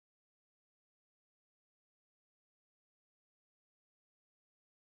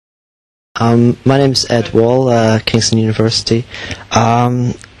My name's Ed Wall, Kingston University.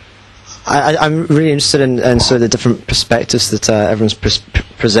 I'm really interested in sort of the different perspectives that everyone's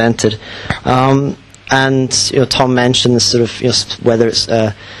presented. And Tom mentioned this sort of whether it's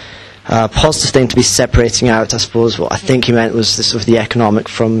a positive thing to be separating out. I suppose what I think he meant was sort of the economic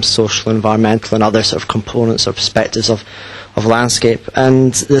from social, environmental, and other sort of components or perspectives of landscape.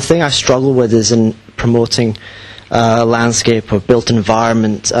 And the thing I struggle with is in promoting landscape or built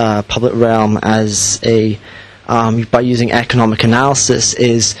environment, public realm as a by using economic analysis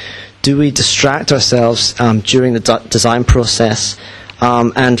is, do we distract ourselves during the design process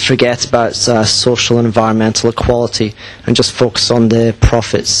and forget about social and environmental equality and just focus on the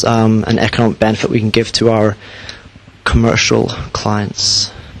profits and economic benefit we can give to our commercial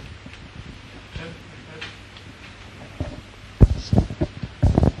clients?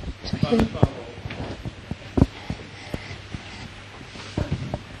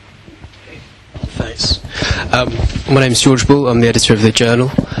 Thanks. My name's George Bull. I'm the editor of the Journal.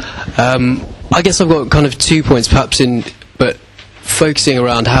 I guess I've got kind of 2 points, perhaps, but focusing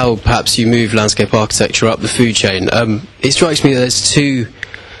around how perhaps you move landscape architecture up the food chain. It strikes me that there's two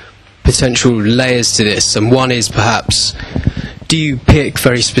potential layers to this, and one is perhaps, do you pick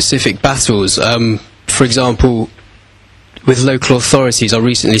very specific battles? For example, with local authorities, I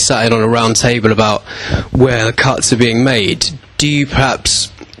recently sat in on a round table about where the cuts are being made. Do you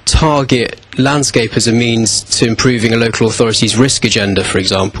perhaps target landscape as a means to improving a local authority's risk agenda, for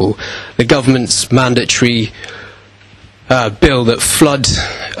example? The government's mandatory bill that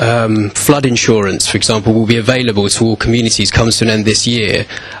flood insurance, for example, will be available to all communities comes to an end this year,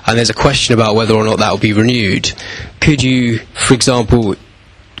 and there's a question about whether or not that will be renewed. Could you, for example,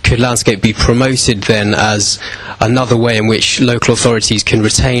 could landscape be promoted then as another way in which local authorities can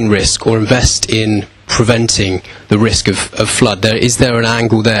retain risk or invest in preventing the risk of flood? Is there an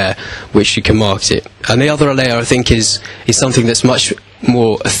angle there which you can market it? And the other layer, I think, is something that's much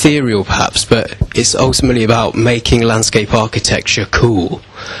more ethereal perhaps, but it's ultimately about making landscape architecture cool.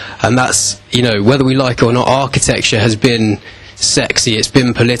 And that's, whether we like it or not, architecture has been sexy, it's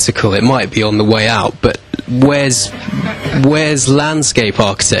been political, it might be on the way out, but where's landscape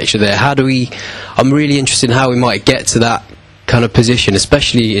architecture there? I'm really interested in how we might get to that kind of position,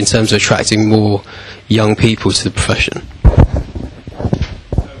 especially in terms of attracting more young people to the profession.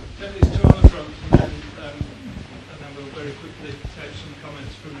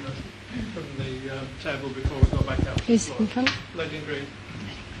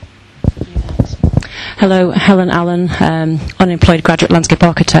 Hello, Helen Allen, unemployed graduate landscape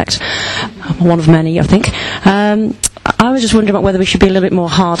architect. I'm one of many, I think. I was just wondering about whether we should be a little bit more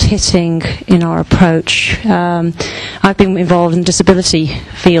hard-hitting in our approach. I've been involved in the disability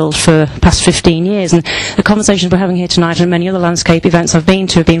field for the past 15 years, and the conversations we're having here tonight and many other landscape events I've been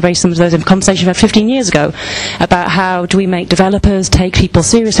to have been very similar to those conversations we had 15 years ago about how do we make developers take people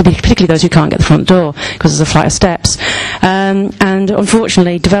seriously, particularly those who can't get the front door because there's a flight of steps. And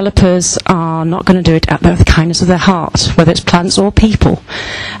unfortunately, developers are not going to do it out of the kindness of their heart, whether it's plants or people.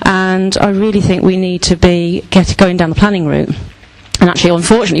 And I really think we need to be going down the planning route and actually,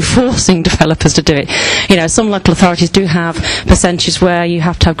 unfortunately, forcing developers to do it. Some local authorities do have percentages where you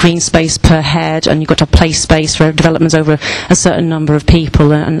have to have green space per head, and you've got to have play space for developments over a certain number of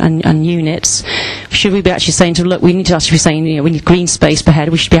people and units. Should we be actually saying look, we need to actually be saying, we need green space per head,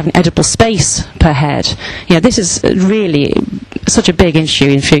 we should be having edible space per head. This is really such a big issue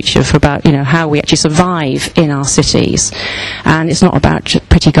in future for about, how we actually survive in our cities. And it's not about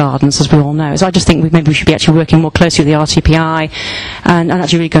pretty gardens, as we all know. So I just think maybe we should be actually working more closely with the RTPI and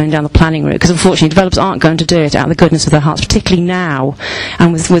actually really going down the planning route, because unfortunately developers aren't going to do it out of the goodness of their hearts, particularly now,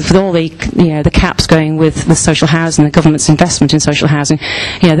 and with all the the caps going with social housing, the government's investment in social housing.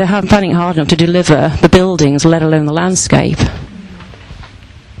 They're finding it hard enough to deliver the buildings, let alone the landscape.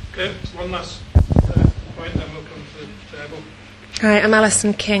 Okay, one last point, then we'll come to the table. Hi, I'm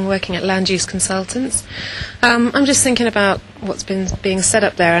Alison King, working at Land Use Consultants. I'm just thinking about what's been being said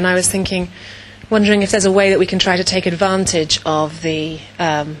up there, and I was wondering if there's a way that we can try to take advantage of the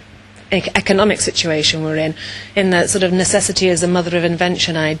economic situation we're in the sort of necessity as a mother of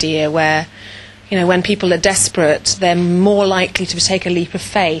invention idea, where, when people are desperate, they're more likely to take a leap of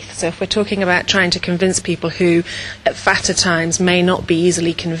faith. So if we're talking about trying to convince people who, at fatter times, may not be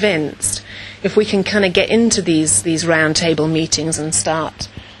easily convinced, if we can kind of get into these round table meetings and start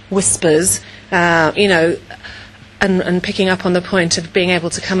whispers, and picking up on the point of being able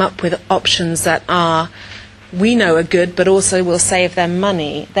to come up with options that we know are good, but also will save them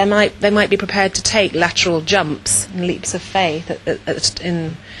money. They might be prepared to take lateral jumps and leaps of faith,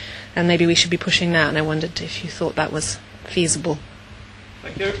 and maybe we should be pushing that. And I wondered if you thought that was feasible.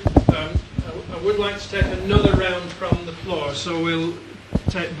 Thank you. I would like to take another round from the floor, so we'll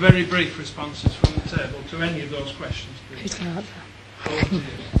take very brief responses from the table to any of those questions, please.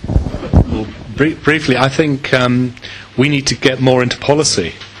 Well, briefly, I think we need to get more into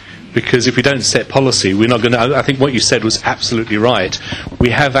policy, because if we don't set policy, we're not going to. I think what you said was absolutely right. We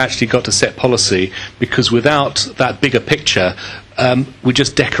have actually got to set policy, because without that bigger picture, we're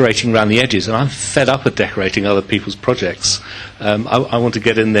just decorating around the edges, and I'm fed up of decorating other people's projects. I want to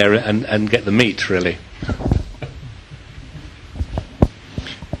get in there and get the meat, really.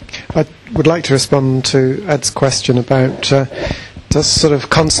 I would like to respond to Ed's question about does sort of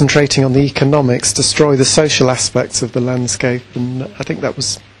concentrating on the economics destroy the social aspects of the landscape, and I think that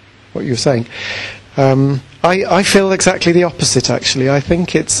was what you were saying. I feel exactly the opposite, actually. I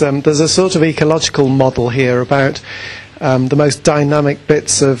think it's there's a sort of ecological model here about the most dynamic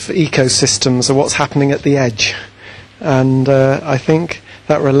bits of ecosystems are what's happening at the edge, and I think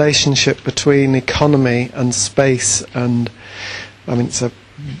that relationship between economy and space, and I mean it's a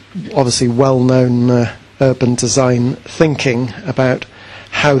obviously well-known urban design thinking about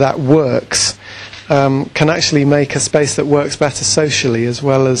how that works, can actually make a space that works better socially as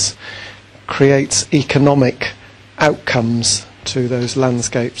well as creates economic outcomes to those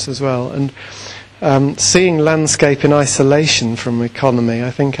landscapes as well. And seeing landscape in isolation from economy,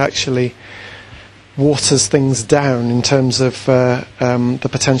 I think actually waters things down in terms of the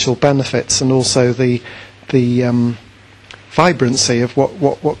potential benefits and also the vibrancy of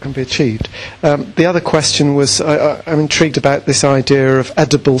what can be achieved. The other question was, I'm intrigued about this idea of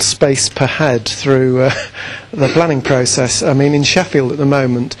edible space per head through the planning process. I mean, in Sheffield at the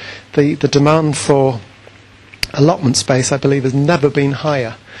moment, the demand for allotment space, I believe, has never been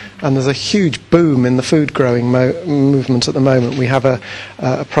higher. And there's a huge boom in the food growing movement at the moment. We have a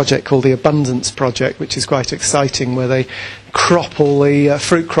project called the Abundance Project, which is quite exciting, where they crop all the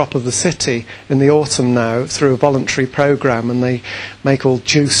fruit crop of the city in the autumn now through a voluntary programme, and they make all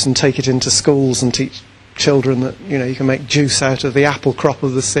juice and take it into schools and teach children that you can make juice out of the apple crop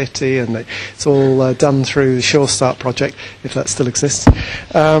of the city, and it's all done through the Sure Start project, if that still exists.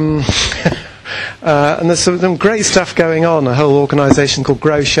 And there's some great stuff going on. A whole organisation called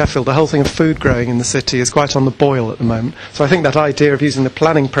Grow Sheffield. The whole thing of food growing in the city is quite on the boil at the moment. So I think that idea of using the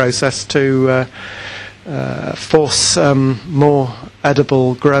planning process to force more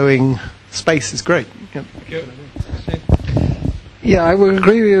edible growing space is great. Yep. Yeah, I would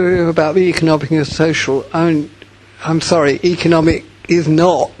agree with you about the economic and social. I'm sorry, economic is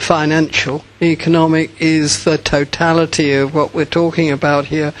not financial. Economic is the totality of what we're talking about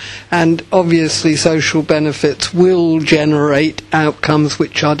here, and obviously social benefits will generate outcomes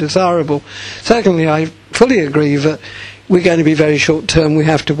which are desirable. Secondly, I fully agree that we're going to be very short term. We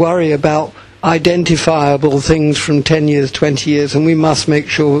have to worry about identifiable things from 10 years, 20 years, and we must make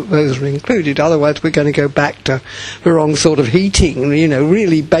sure those are included. Otherwise, we're going to go back to the wrong sort of heating,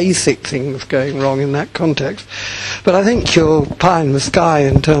 really basic things going wrong in that context. But I think you're pie in the sky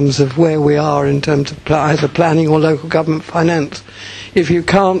in terms of where we are in terms of either planning or local government finance. If you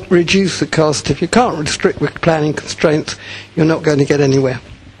can't reduce the cost, if you can't restrict with planning constraints, you're not going to get anywhere.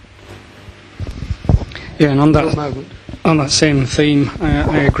 Yeah, and on that same theme,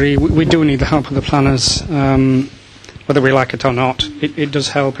 I agree. We do need the help of the planners, whether we like it or not. It does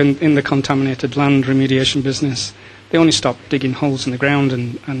help in the contaminated land remediation business. They only stop digging holes in the ground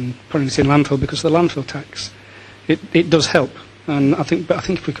and putting it in landfill because of the landfill tax. It does help, and I think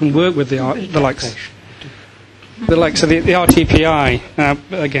if we can work with the likes of the RTPI,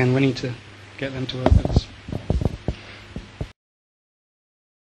 again, we need to get them to work with us.